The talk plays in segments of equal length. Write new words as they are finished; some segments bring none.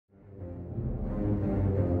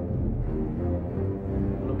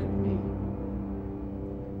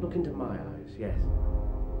Look into my eyes, yes.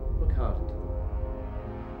 Look hard into them.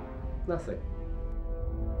 Nothing.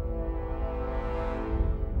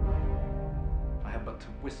 I have but to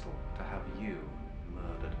whistle to have you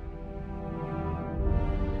murdered.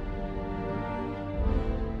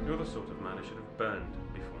 You're the sort of man who should have burned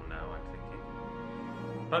before now, I'm thinking.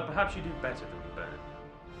 But perhaps you do better than burn.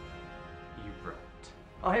 You wrote.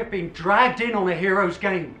 I have been dragged in on a hero's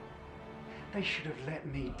game. They should have let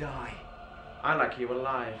me die. I like you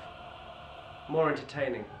alive. More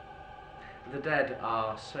entertaining. The dead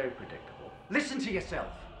are so predictable. Listen to yourself.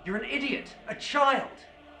 You're an idiot, a child.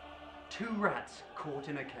 2 rats caught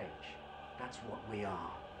in a cage. That's what we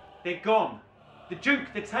are. They're gone. The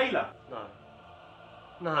Duke, the tailor.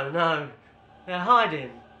 No. No. They're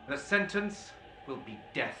hiding. The sentence will be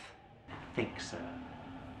death. Think, sir.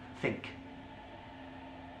 Think.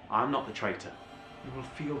 I'm not the traitor. You will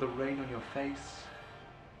feel the rain on your face,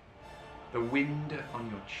 the wind on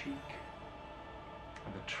your cheek,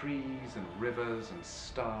 and the trees and rivers and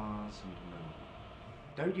stars and moon.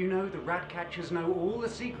 Don't you know the rat catchers know all the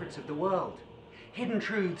secrets of the world? Hidden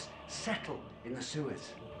truths settle in the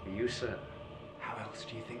sewers. Are you certain? How else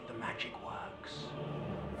do you think the magic works?